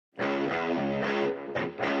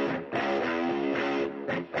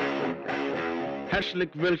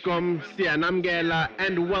Herzlich willkommen, Sianamgela,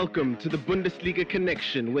 and welcome to the Bundesliga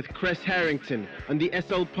Connection with Kres Harrington on the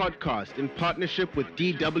SLPodcast in partnership with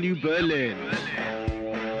DW Berlin.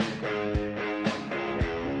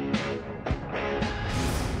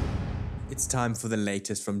 It's time for the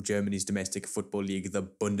latest from Germany's domestic football league, the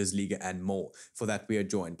Bundesliga, and more. For that, we are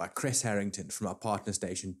joined by Kres Harrington from our partner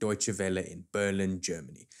station Deutsche Welle in Berlin,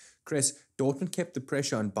 Germany. Kres, Dortmund kept the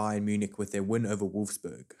pressure on Bayern Munich with their win over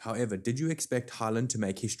Wolfsburg. However, did you expect Haaland to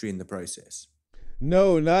make history in the process?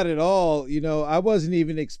 No, not at all. I wasn't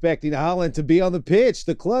even expecting Haaland to be on the pitch.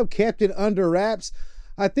 The club kept it under wraps.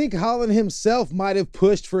 I think Haaland himself might have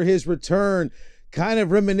pushed for his return, kind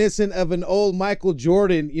of reminiscent of an old Michael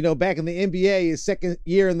Jordan, back in the NBA, his second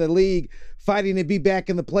year in the league, fighting to be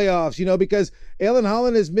back in the playoffs, because Erling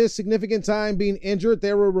Haaland has missed significant time being injured.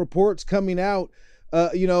 There were reports coming out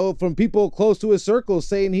from people close to his circle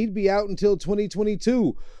saying he'd be out until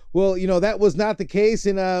 2022. Well, that was not the case.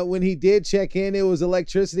 And when he did check in, it was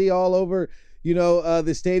electricity all over,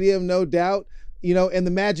 the stadium, no doubt, and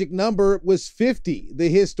the magic number was 50, the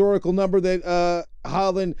historical number that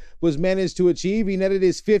Haaland was managed to achieve. He netted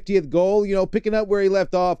his 50th goal, picking up where he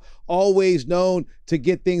left off, always known to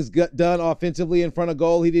get things done offensively in front of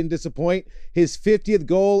goal. He didn't disappoint. His 50th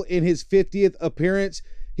goal in his 50th appearance.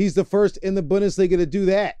 He's the first in the Bundesliga to do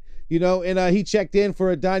that, and he checked in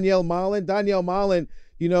for a Daniel Malen. Daniel Malen,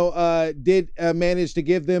 did manage to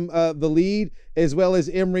give them the lead, as well as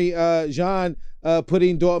Emre Can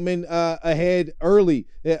putting Dortmund ahead early.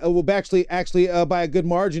 Actually by a good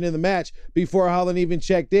margin in the match before Haaland even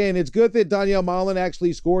checked in. It's good that Daniel Malen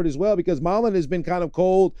actually scored as well, because Malen has been kind of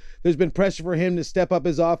cold. There's been pressure for him to step up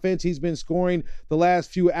his offense. He's been scoring the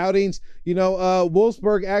last few outings.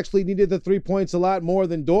 Wolfsburg actually needed the 3 points a lot more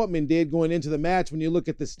than Dortmund did going into the match when you look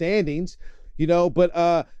at the standings. But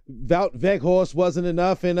Wout Weghorst wasn't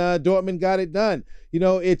enough, and Dortmund got it done.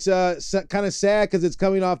 It's kind of sad because it's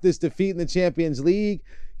coming off this defeat in the Champions League.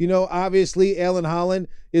 Obviously, Erling Haaland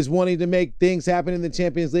is wanting to make things happen in the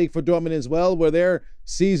Champions League for Dortmund as well, where their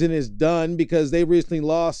season is done because they recently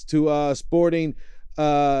lost to Sporting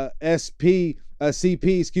CP,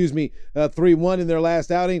 3-1 in their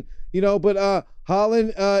last outing. But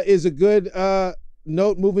Haaland is a good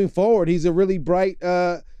note moving forward. He's a really bright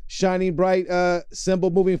shining bright symbol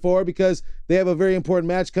moving forward, because they have a very important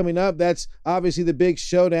match coming up. That's obviously the big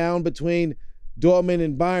showdown between Dortmund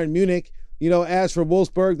and Bayern Munich. As for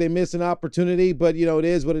Wolfsburg, they missed an opportunity, but it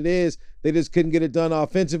is what it is. They just couldn't get it done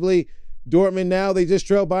offensively. Dortmund now, they just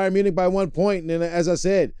trail Bayern Munich by 1 point. And as I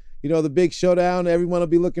said, the big showdown everyone will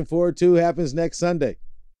be looking forward to happens next Sunday.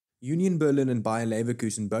 Union Berlin and Bayer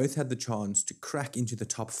Leverkusen both had the chance to crack into the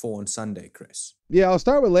top 4 on Sunday, Kres. Yeah, I'll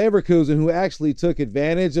start with Leverkusen, who actually took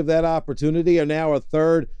advantage of that opportunity, are now a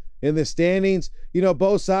third in the standings.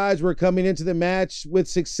 Both sides were coming into the match with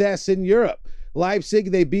success in Europe.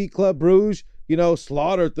 Leipzig, they beat Club Brugge,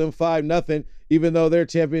 slaughtered them 5-0, even though their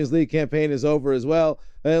Champions League campaign is over as well.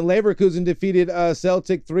 And Leverkusen defeated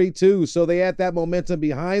Celtic 3-2, so they had that momentum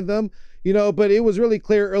behind them. But it was really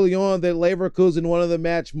clear early on that Leverkusen wanted the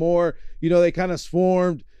match more. They kind of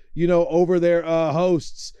swarmed, over their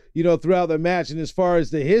hosts, throughout the match. And as far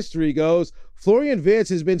as the history goes, Florian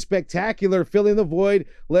Wirtz has been spectacular, filling the void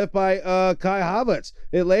left by Kai Havertz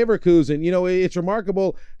at Leverkusen. It's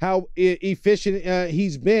remarkable how efficient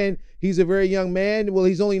he's been. He's a very young man. Well,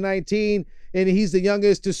 he's only 19, and he's the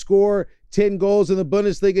youngest to score 10 goals in the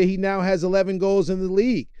Bundesliga. He now has 11 goals in the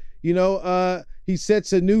league. He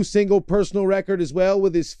sets a new single personal record as well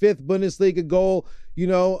with his 5th Bundesliga goal,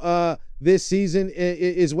 this season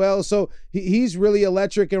as well. So he's really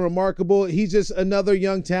electric and remarkable. He's just another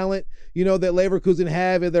young talent, that Leverkusen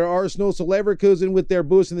have in their arsenal. So Leverkusen, with their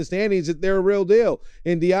boost in the standings, they're a real deal.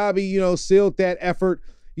 And Diaby, sealed that effort,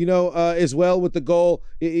 as well with the goal,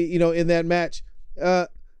 in that match.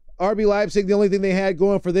 RB Leipzig, the only thing they had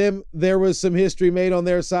going for them, there was some history made on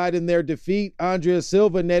their side in their defeat. Andreas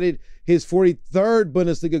Silva netted his 43rd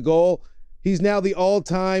Bundesliga goal. He's now the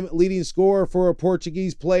all-time leading scorer for a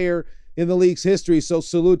Portuguese player in the league's history, so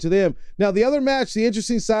salute to them. Now, the other match, the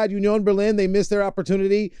interesting side, Union Berlin, they missed their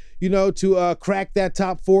opportunity, to crack that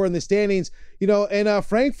top 4 in the standings. And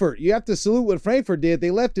Frankfurt, you have to salute what Frankfurt did.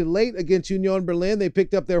 They left it late against Union Berlin. They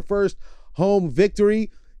picked up their first home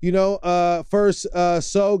victory. First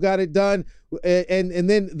So got it done, and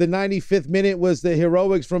then the 95th minute was the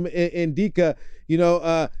heroics from Indika.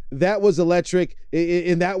 That was electric,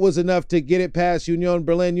 and that was enough to get it past Union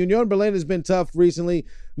Berlin. Union Berlin has been tough recently.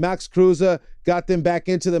 Max Kruse got them back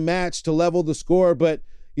into the match to level the score, but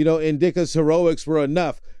Indika's heroics were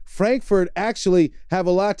enough. Frankfurt actually have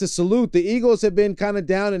a lot to salute. The Eagles have been kind of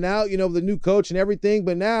down and out, the new coach and everything,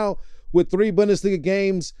 but now with 3 Bundesliga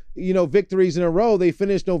games, victories in a row. They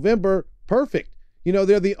finished November perfect.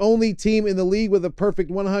 They're the only team in the league with a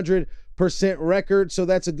perfect 100% record. So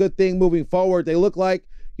that's a good thing moving forward. They look like,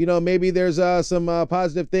 maybe there's some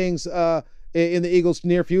positive things in the Eagles'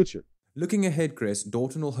 near future. Looking ahead, Kres,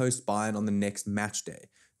 Dortmund will host Bayern on the next match day.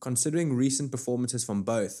 Considering recent performances from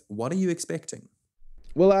both, what are you expecting?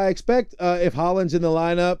 Well, I expect if Haaland's in the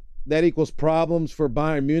lineup, that equals problems for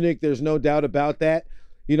Bayern Munich. There's no doubt about that.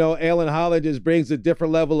 Erling Haaland just brings a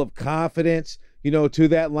different level of confidence, to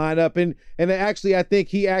that lineup. And actually, I think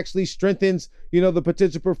he actually strengthens, the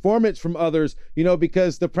potential performance from others,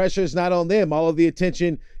 because the pressure is not on them. All of the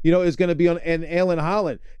attention, is going to be on Erling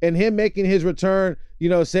Haaland. And him making his return,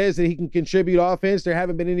 says that he can contribute offense. There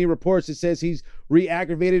haven't been any reports that says he's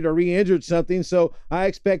re-aggravated or re-injured something. So I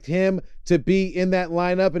expect him to be in that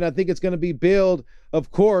lineup. And I think it's going to be billed, of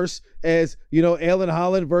course, as, Erling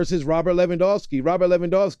Haaland versus Robert Lewandowski. Robert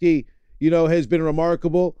Lewandowski, has been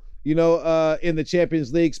remarkable, in the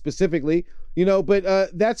Champions League specifically,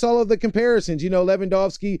 but that's all of the comparisons.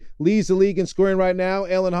 Lewandowski leads the league in scoring right now.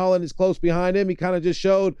 Erling Haaland is close behind him. He kind of just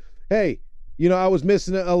showed, hey, I was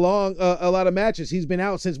missing a lot of matches. He's been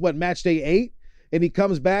out since match day 8, and he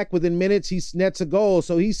comes back within minutes. He nets a goal,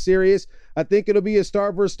 so he's serious. I think it'll be a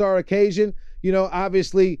star versus star occasion.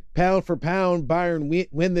 Obviously, pound for pound, Bayern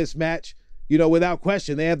win this match, without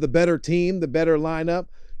question. They have the better team, the better lineup,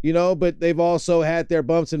 but they've also had their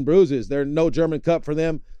bumps and bruises. There's no German Cup for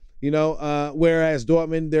them, whereas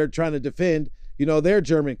Dortmund, they're trying to defend, their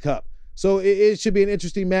German Cup. So it should be an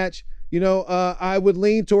interesting match. I would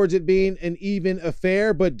lean towards it being an even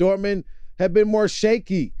affair, but Dortmund have been more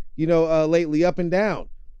shaky, lately, up and down,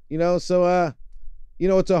 so,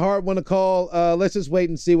 it's a hard one to call. Let's just wait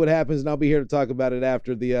and see what happens, and I'll be here to talk about it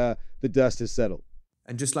after the dust has settled.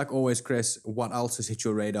 And just like always, Kres, what else has hit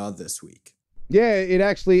your radar this week? Yeah, it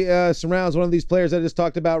actually surrounds one of these players I just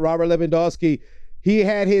talked about, Robert Lewandowski. He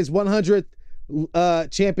had his 100th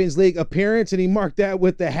Champions League appearance, and he marked that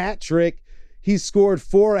with the hat trick. He scored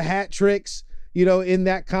 4 hat tricks, in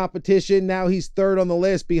that competition. Now he's 3rd on the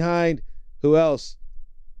list behind, who else?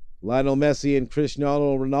 Lionel Messi and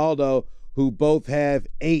Cristiano Ronaldo, who both have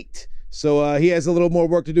 8. So he has a little more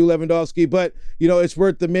work to do, Lewandowski. But, it's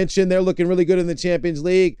worth the mention. They're looking really good in the Champions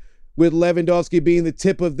League, with Lewandowski being the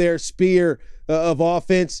tip of their spear of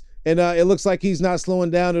offense. And it looks like he's not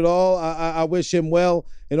slowing down at all. I wish him well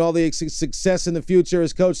and all the success in the future.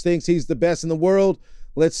 His coach thinks he's the best in the world.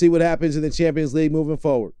 Let's see what happens in the Champions League moving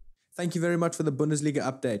forward. Thank you very much for the Bundesliga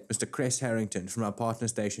update, Mr. Kres Harrington from our partner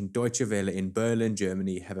station Deutsche Welle in Berlin,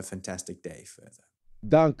 Germany. Have a fantastic day further.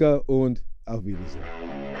 Danke und auf Wiedersehen.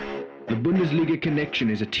 The Bundesliga Connection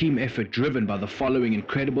is a team effort driven by the following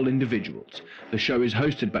incredible individuals. The show is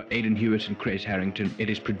hosted by Aidan Hewitt and Kres Harrington. It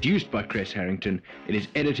is produced by Kres Harrington. It is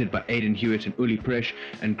edited by Aidan Hewitt and Uli Presch,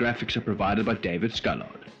 and graphics are provided by David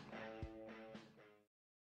Scullard.